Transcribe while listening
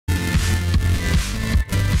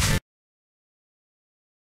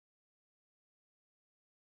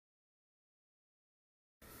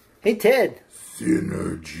Hey, Ted.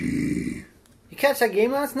 Synergy. You catch that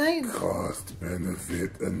game last night?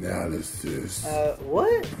 Cost-benefit analysis.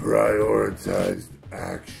 What? Prioritized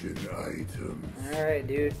action items. Alright,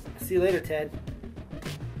 dude. See you later, Ted.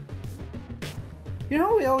 You know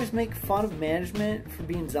how we always make fun of management for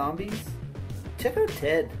being zombies? Check out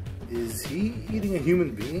Ted. Is he eating a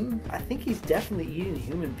human being? I think he's definitely eating a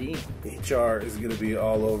human being. HR is going to be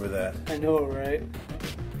all over that. I know, right?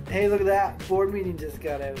 Hey, look at that. Board meeting just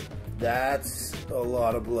got out. That's a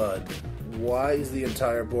lot of blood. Why is the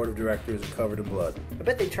entire board of directors covered in blood? I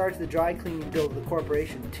bet they charge the dry cleaning bill to the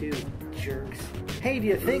corporation too, jerks. Hey, do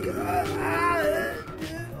you think...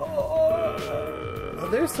 Well,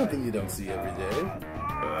 there's something you don't see every day.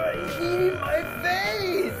 He's eating my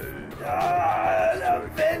face!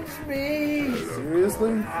 Avenge me!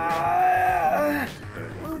 Seriously?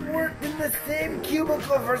 We've worked in the same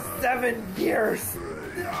cubicle for 7 years.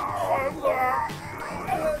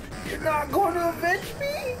 You're not going to avenge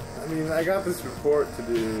me? I mean, I got this report to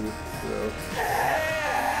do, so...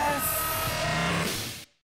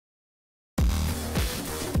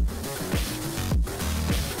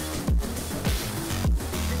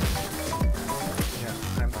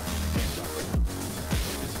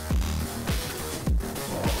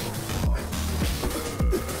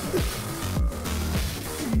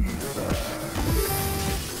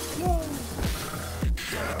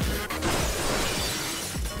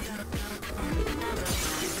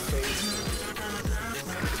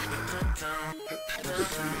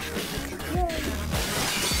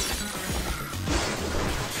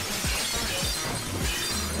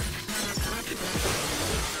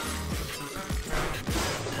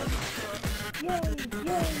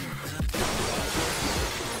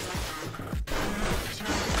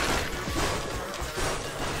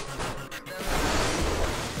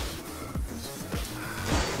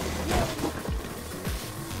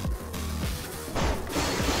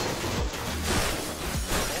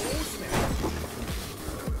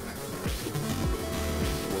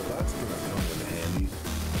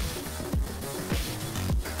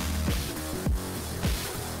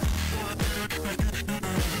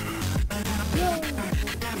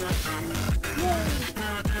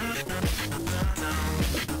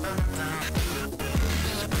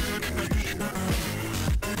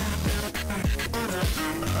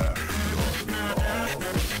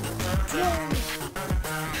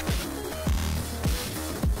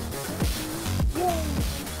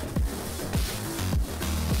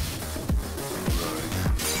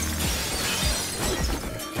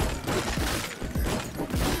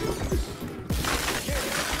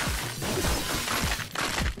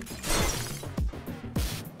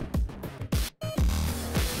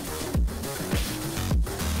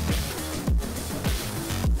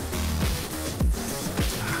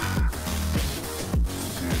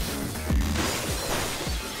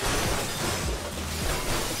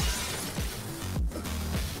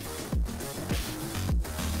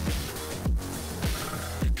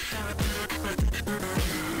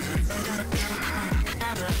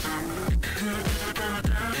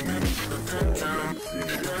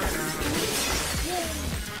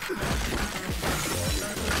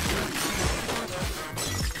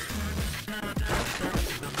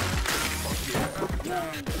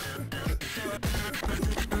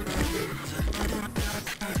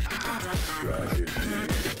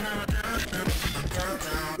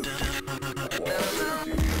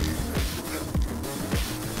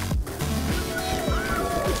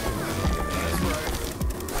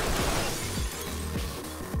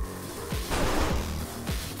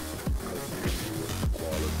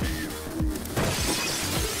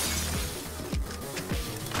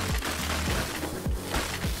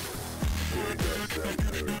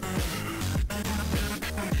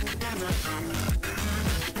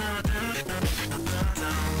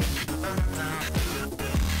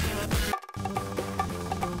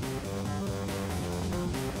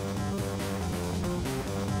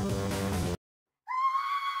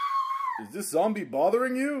 Is this zombie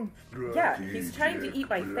bothering you? Yeah, he's trying to eat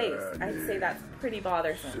my face. I'd say that's pretty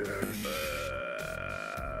bothersome.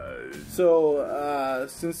 So,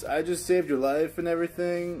 since I just saved your life and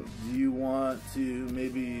everything, do you want to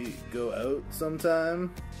maybe go out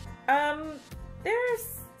sometime?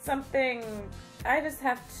 There's something I just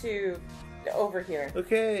have to over here.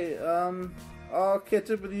 Okay, I'll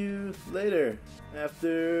catch up with you later,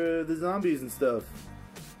 after the zombies and stuff.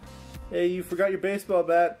 Hey, you forgot your baseball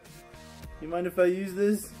bat. You mind if I use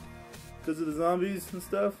this? Because of the zombies and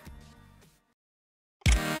stuff?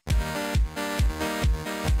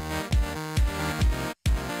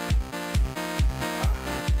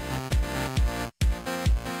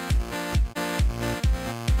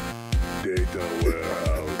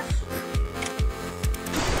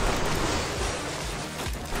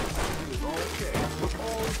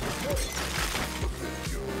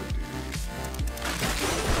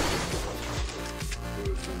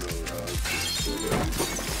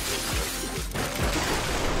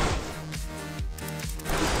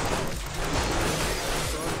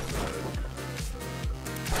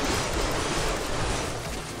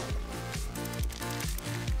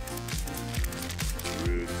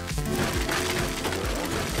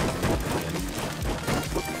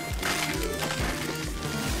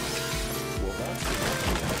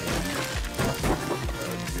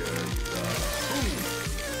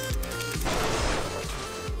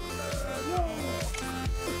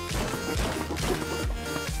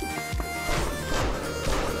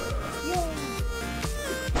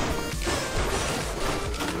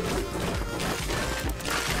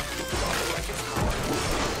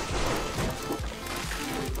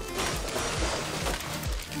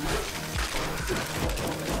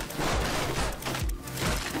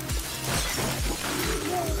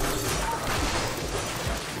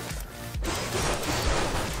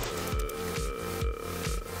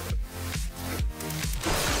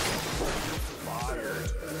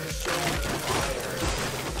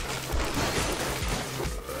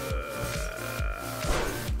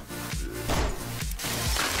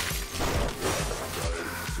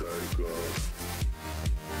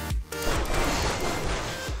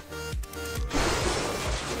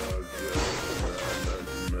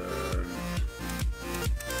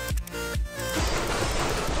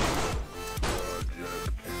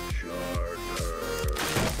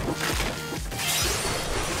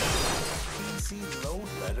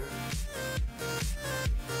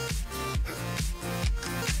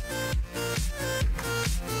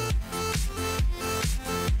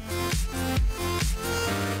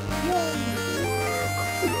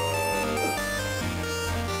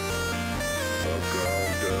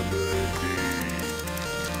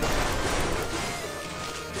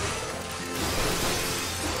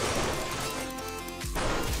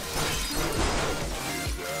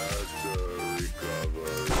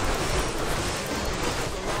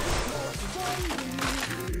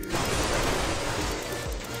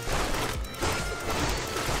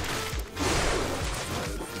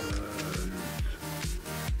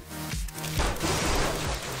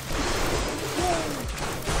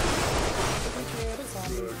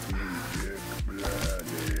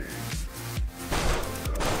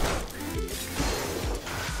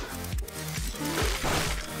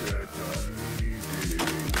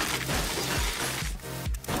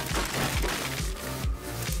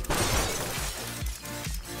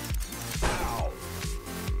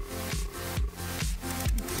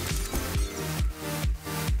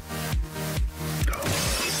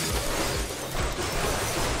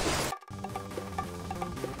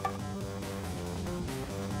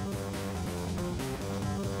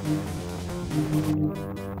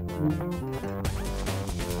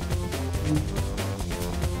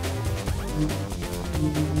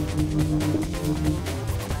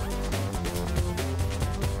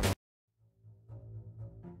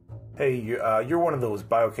 Hey, you're one of those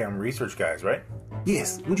biochem research guys, right?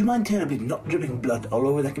 Yes. Would you mind terribly not dripping blood all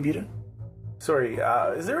over that computer? Sorry,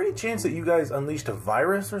 is there any chance that you guys unleashed a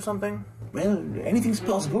virus or something? Well, anything's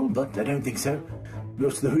possible, but I don't think so.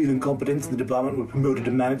 Most of the real incompetents in the department were promoted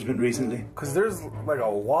to management recently. Because there's like a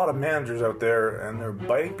lot of managers out there and they're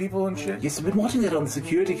biting people and shit. Yes, I've been watching that on the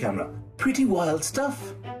security camera. Pretty wild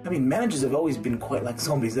stuff. I mean, managers have always been quite like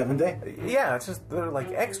zombies, haven't they? Yeah, it's just they're like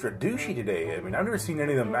extra douchey today. I mean, I've never seen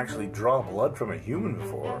any of them actually draw blood from a human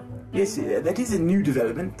before. Yes, that is a new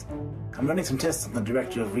development. I'm running some tests on the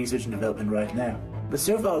Director of Research and Development right now. But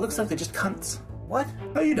so far, it looks like they're just cunts. What?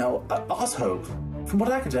 Oh, you know, assholes. From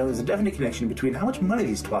what I can tell, there's a definite connection between how much money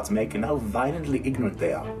these twats make and how violently ignorant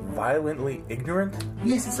they are. Violently ignorant?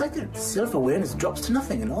 Yes, it's like their self-awareness drops to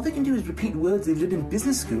nothing, and all they can do is repeat words they've learned in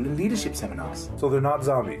business school and leadership seminars. So they're not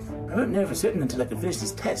zombies? I won't know for certain until I can finish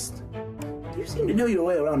this test. You seem to know your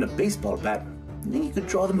way around a baseball bat. You think you could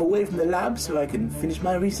draw them away from the lab so I can finish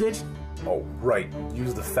my research? Oh, right.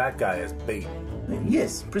 Use the fat guy as bait.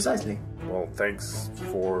 Yes, precisely. Well, thanks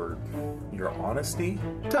for your honesty.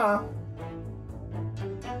 Ta!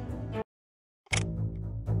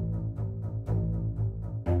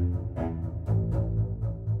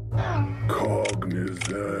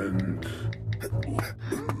 Cognizant.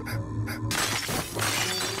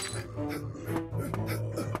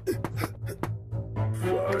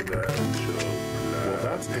 Financial plan. Well,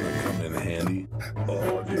 that's gonna come in handy.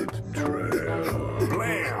 Audit trail.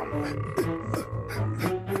 Blam!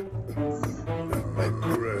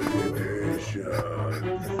 Accreditation.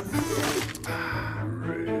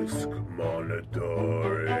 Risk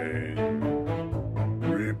monitoring.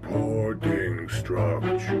 Reporting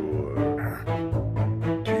restructure.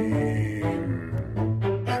 Team.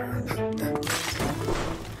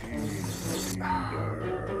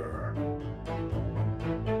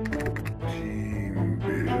 Team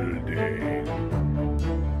building.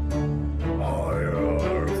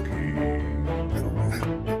 Hierarchy.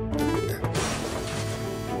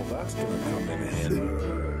 Well, that's gonna come in handy.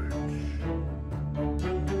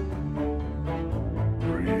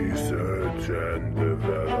 Research and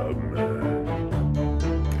development.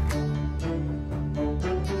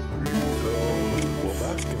 Well,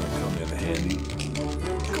 that's gonna come in handy.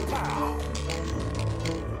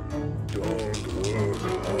 Don't work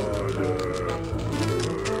harder.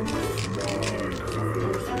 Work smarter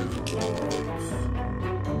versus wants.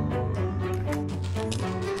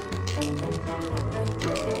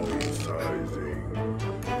 Downsizing.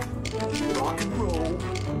 Rock and roll.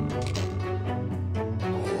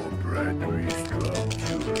 Corporate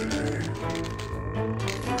restructuring.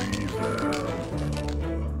 Revamp.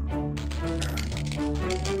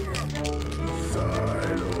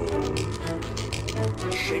 Silos.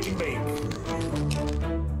 Shake and bake.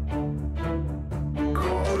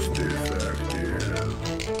 Cost effective.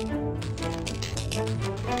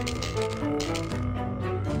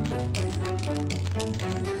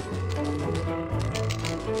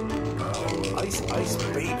 Ice, ice,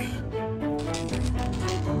 baby.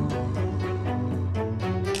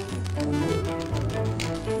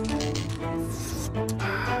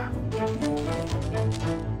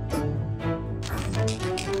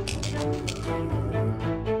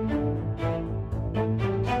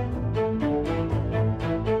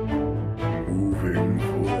 Moving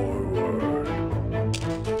forward.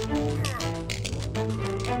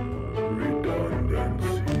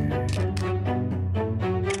 Redundancy.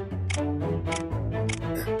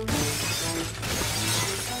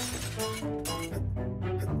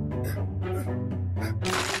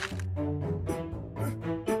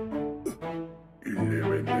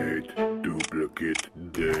 Eliminate duplicate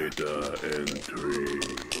data entry.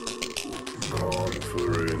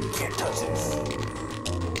 Conference. Can't touch this.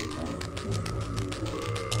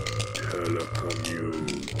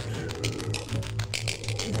 Telecommute.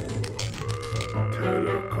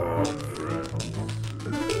 Teleconference.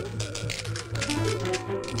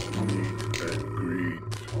 Meet and greet.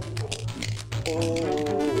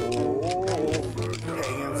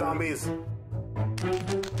 Hang in, zombies.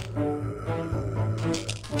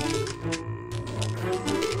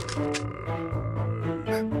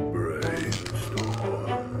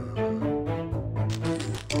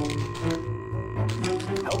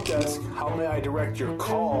 Help desk, how may I direct your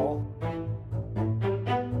call?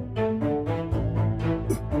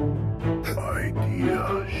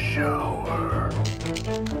 Idea shower.